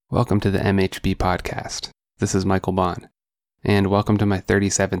Welcome to the MHB podcast. This is Michael Bond, and welcome to my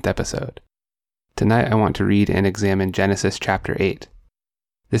 37th episode. Tonight I want to read and examine Genesis chapter 8.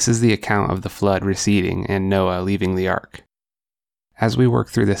 This is the account of the flood receding and Noah leaving the ark. As we work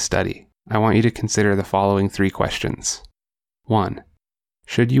through this study, I want you to consider the following three questions. 1.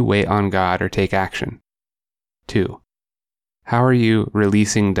 Should you wait on God or take action? 2. How are you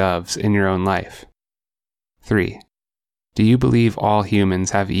releasing doves in your own life? 3. Do you believe all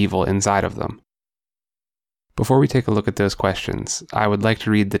humans have evil inside of them? Before we take a look at those questions, I would like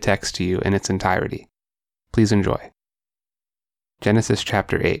to read the text to you in its entirety. Please enjoy. Genesis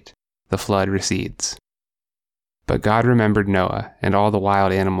chapter 8. The flood recedes. But God remembered Noah and all the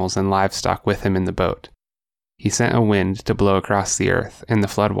wild animals and livestock with him in the boat. He sent a wind to blow across the earth, and the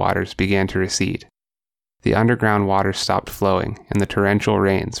flood waters began to recede. The underground waters stopped flowing, and the torrential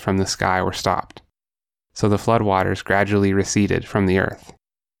rains from the sky were stopped. So the flood waters gradually receded from the earth.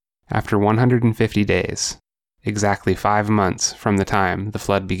 After 150 days, exactly 5 months from the time the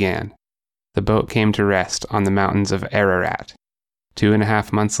flood began, the boat came to rest on the mountains of Ararat.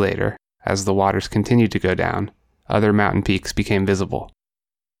 2.5 months later, as the waters continued to go down, other mountain peaks became visible.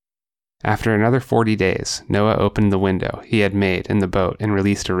 After another 40 days, Noah opened the window he had made in the boat and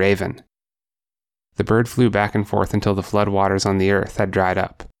released a raven. The bird flew back and forth until the flood waters on the earth had dried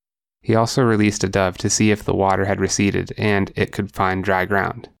up. He also released a dove to see if the water had receded and it could find dry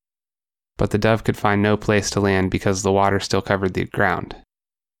ground. But the dove could find no place to land because the water still covered the ground.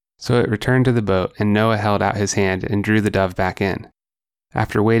 So it returned to the boat, and Noah held out his hand and drew the dove back in.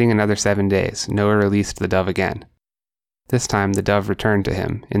 After waiting another 7 days, Noah released the dove again. This time the dove returned to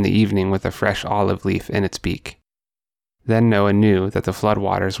him in the evening with a fresh olive leaf in its beak. Then Noah knew that the flood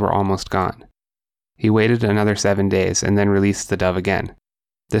waters were almost gone. He waited another 7 days and then released the dove again.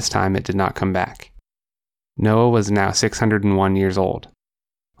 This time it did not come back. Noah was now 601 years old.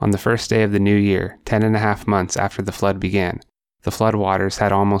 On the first day of the new year, 10.5 months after the flood began, the flood waters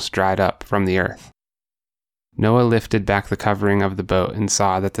had almost dried up from the earth. Noah lifted back the covering of the boat and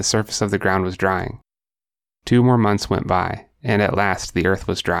saw that the surface of the ground was drying. 2 more months went by, and at last the earth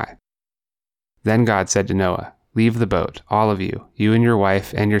was dry. Then God said to Noah, "Leave the boat, all of you, you and your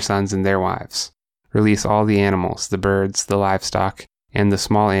wife and your sons and their wives. Release all the animals, the birds, the livestock, and the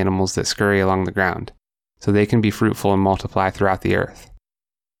small animals that scurry along the ground, so they can be fruitful and multiply throughout the earth."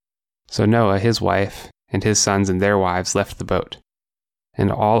 So Noah, his wife, and his sons and their wives left the boat,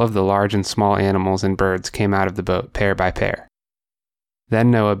 and all of the large and small animals and birds came out of the boat pair by pair. Then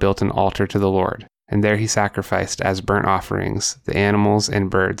Noah built an altar to the Lord, and there he sacrificed as burnt offerings the animals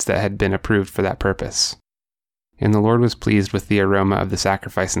and birds that had been approved for that purpose. And the Lord was pleased with the aroma of the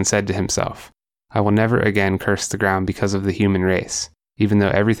sacrifice and said to himself, "I will never again curse the ground because of the human race, even though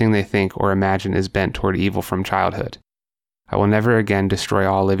everything they think or imagine is bent toward evil from childhood. I will never again destroy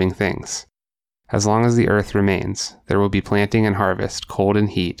all living things. As long as the earth remains, there will be planting and harvest, cold and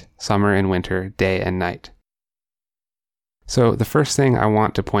heat, summer and winter, day and night." So the first thing I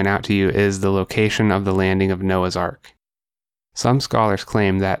want to point out to you is the location of the landing of Noah's Ark. Some scholars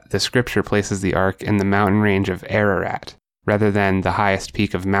claim that the scripture places the ark in the mountain range of Ararat, rather than the highest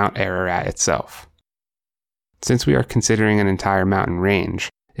peak of Mount Ararat itself. Since we are considering an entire mountain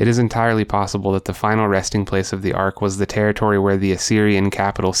range, it is entirely possible that the final resting place of the ark was the territory where the Assyrian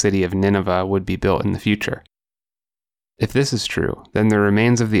capital city of Nineveh would be built in the future. If this is true, then the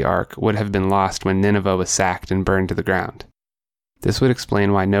remains of the ark would have been lost when Nineveh was sacked and burned to the ground. This would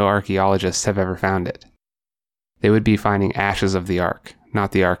explain why no archaeologists have ever found it. They would be finding ashes of the ark,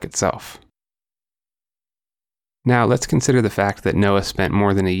 not the ark itself. Now let's consider the fact that Noah spent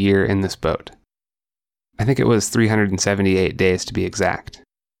more than a year in this boat. I think it was 378 days to be exact.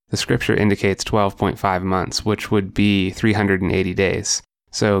 The scripture indicates 12.5 months, which would be 380 days,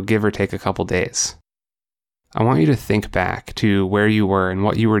 so give or take a couple days. I want you to think back to where you were and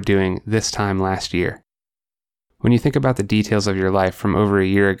what you were doing this time last year. When you think about the details of your life from over a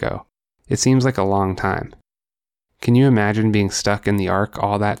year ago, it seems like a long time. Can you imagine being stuck in the ark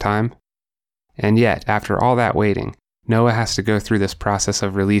all that time? And yet, after all that waiting, Noah has to go through this process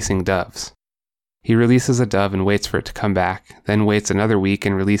of releasing doves. He releases a dove and waits for it to come back, then waits another week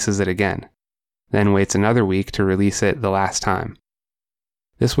and releases it again, then waits another week to release it the last time.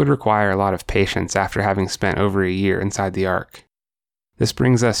 This would require a lot of patience after having spent over a year inside the ark. This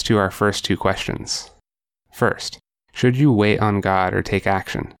brings us to our first 2 questions. First, should you wait on God or take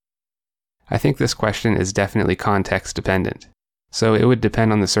action? I think this question is definitely context dependent, so it would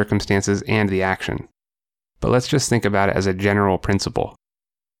depend on the circumstances and the action. But let's just think about it as a general principle.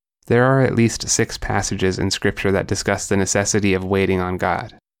 There are at least 6 passages in Scripture that discuss the necessity of waiting on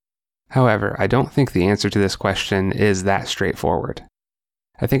God. However, I don't think the answer to this question is that straightforward.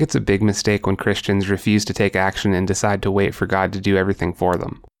 I think it's a big mistake when Christians refuse to take action and decide to wait for God to do everything for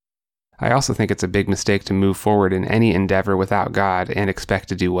them. I also think it's a big mistake to move forward in any endeavor without God and expect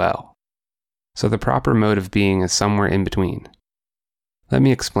to do well. So the proper mode of being is somewhere in between. Let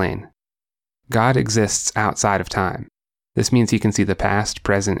me explain. God exists outside of time. This means he can see the past,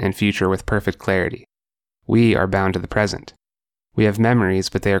 present, and future with perfect clarity. We are bound to the present. We have memories,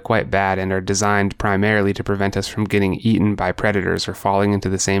 but they are quite bad and are designed primarily to prevent us from getting eaten by predators or falling into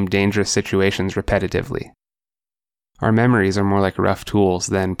the same dangerous situations repetitively. Our memories are more like rough tools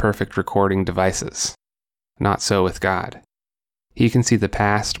than perfect recording devices. Not so with God. He can see the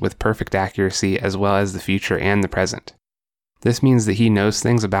past with perfect accuracy as well as the future and the present. This means that he knows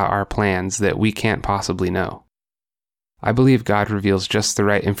things about our plans that we can't possibly know. I believe God reveals just the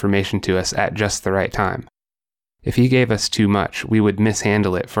right information to us at just the right time. If he gave us too much, we would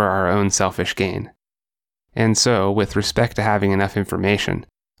mishandle it for our own selfish gain. And so, with respect to having enough information,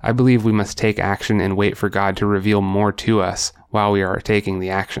 I believe we must take action and wait for God to reveal more to us while we are taking the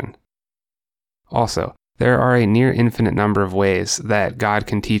action. Also, there are a near infinite number of ways that God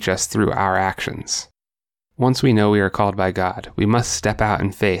can teach us through our actions. Once we know we are called by God, we must step out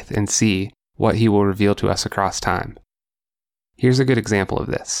in faith and see what he will reveal to us across time. Here's a good example of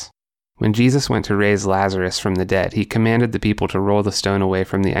this. When Jesus went to raise Lazarus from the dead, he commanded the people to roll the stone away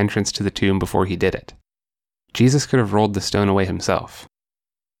from the entrance to the tomb before he did it. Jesus could have rolled the stone away himself.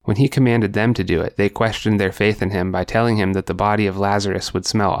 When he commanded them to do it, they questioned their faith in him by telling him that the body of Lazarus would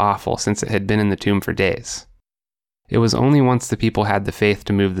smell awful since it had been in the tomb for days. It was only once the people had the faith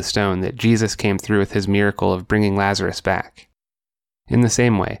to move the stone that Jesus came through with his miracle of bringing Lazarus back. In the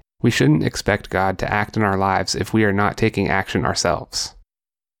same way, we shouldn't expect God to act in our lives if we are not taking action ourselves.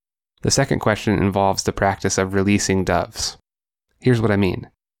 The second question involves the practice of releasing doves. Here's what I mean.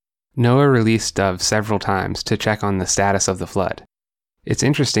 Noah released doves several times to check on the status of the flood. It's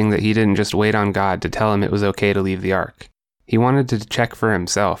interesting that he didn't just wait on God to tell him it was okay to leave the ark. He wanted to check for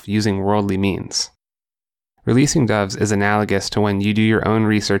himself using worldly means. Releasing doves is analogous to when you do your own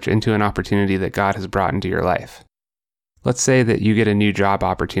research into an opportunity that God has brought into your life. Let's say that you get a new job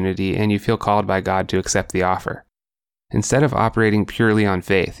opportunity and you feel called by God to accept the offer. Instead of operating purely on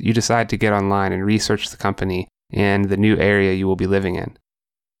faith, you decide to get online and research the company and the new area you will be living in.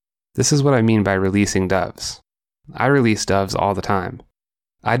 This is what I mean by releasing doves. I release doves all the time.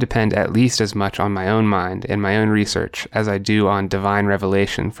 I depend at least as much on my own mind and my own research as I do on divine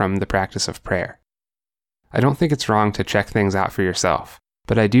revelation from the practice of prayer. I don't think it's wrong to check things out for yourself,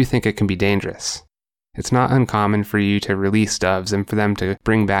 but I do think it can be dangerous. It's not uncommon for you to release doves and for them to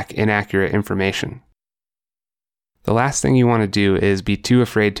bring back inaccurate information. The last thing you want to do is be too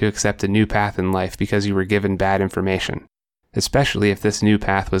afraid to accept a new path in life because you were given bad information, especially if this new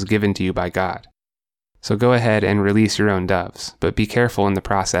path was given to you by God. So go ahead and release your own doves, but be careful in the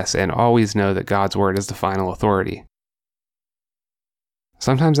process and always know that God's word is the final authority.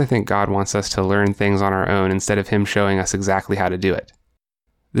 Sometimes I think God wants us to learn things on our own instead of him showing us exactly how to do it.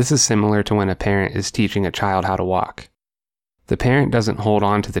 This is similar to when a parent is teaching a child how to walk. The parent doesn't hold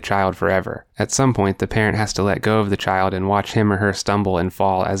on to the child forever. At some point, the parent has to let go of the child and watch him or her stumble and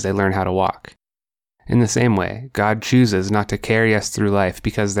fall as they learn how to walk. In the same way, God chooses not to carry us through life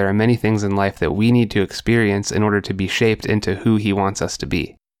because there are many things in life that we need to experience in order to be shaped into who he wants us to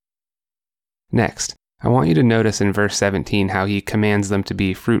be. Next, I want you to notice in verse 17 how he commands them to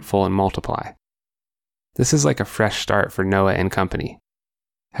be fruitful and multiply. This is like a fresh start for Noah and company.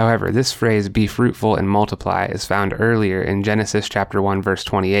 However, this phrase, be fruitful and multiply, is found earlier in Genesis chapter 1 verse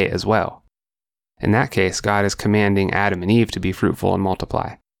 28 as well. In that case, God is commanding Adam and Eve to be fruitful and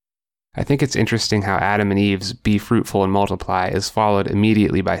multiply. I think it's interesting how Adam and Eve's be fruitful and multiply is followed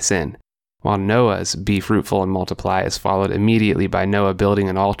immediately by sin, while Noah's be fruitful and multiply is followed immediately by Noah building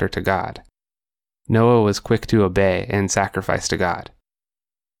an altar to God. Noah was quick to obey and sacrifice to God.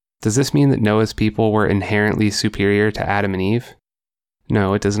 Does this mean that Noah's people were inherently superior to Adam and Eve?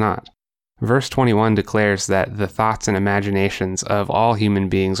 No, it does not. Verse 21 declares that the thoughts and imaginations of all human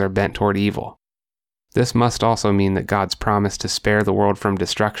beings are bent toward evil. This must also mean that God's promise to spare the world from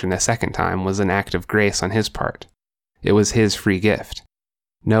destruction a second time was an act of grace on his part. It was his free gift.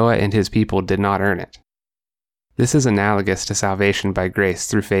 Noah and his people did not earn it. This is analogous to salvation by grace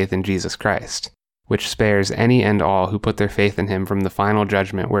through faith in Jesus Christ, which spares any and all who put their faith in him from the final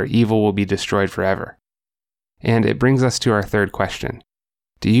judgment where evil will be destroyed forever. And it brings us to our third question.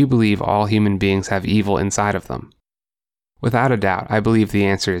 Do you believe all human beings have evil inside of them? Without a doubt, I believe the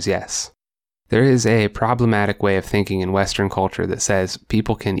answer is yes. There is a problematic way of thinking in Western culture that says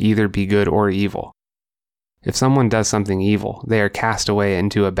people can either be good or evil. If someone does something evil, they are cast away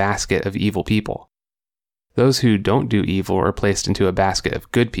into a basket of evil people. Those who don't do evil are placed into a basket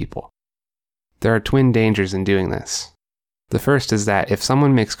of good people. There are twin dangers in doing this. The first is that if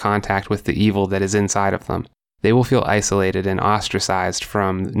someone makes contact with the evil that is inside of them, they will feel isolated and ostracized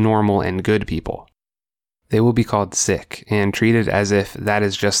from normal and good people. They will be called sick and treated as if that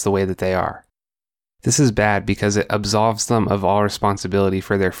is just the way that they are. This is bad because it absolves them of all responsibility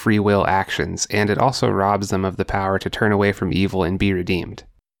for their free will actions, and it also robs them of the power to turn away from evil and be redeemed.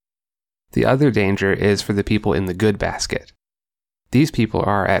 The other danger is for the people in the good basket. These people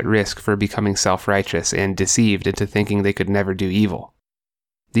are at risk for becoming self-righteous and deceived into thinking they could never do evil.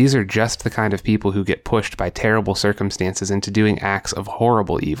 These are just the kind of people who get pushed by terrible circumstances into doing acts of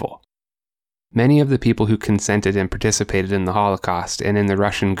horrible evil. Many of the people who consented and participated in the Holocaust and in the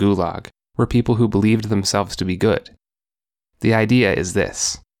Russian Gulag were people who believed themselves to be good. The idea is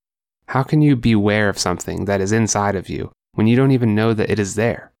this: how can you beware of something that is inside of you when you don't even know that it is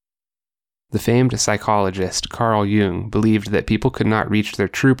there? The famed psychologist Carl Jung believed that people could not reach their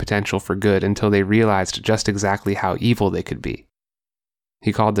true potential for good until they realized just exactly how evil they could be.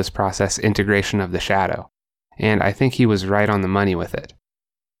 He called this process integration of the shadow, and I think he was right on the money with it.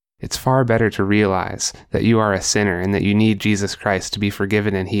 It's far better to realize that you are a sinner and that you need Jesus Christ to be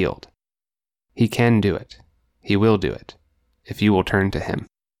forgiven and healed. He can do it. He will do it, if you will turn to him.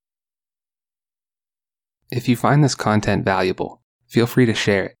 If you find this content valuable, feel free to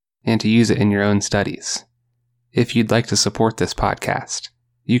share it and to use it in your own studies. If you'd like to support this podcast,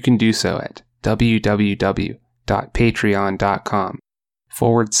 you can do so at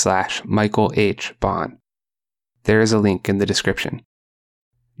www.patreon.com/Michael H. Bond. There is a link in the description.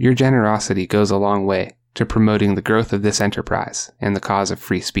 Your generosity goes a long way to promoting the growth of this enterprise and the cause of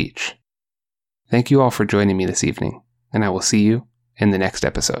free speech. Thank you all for joining me this evening, and I will see you in the next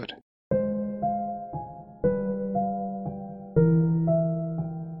episode.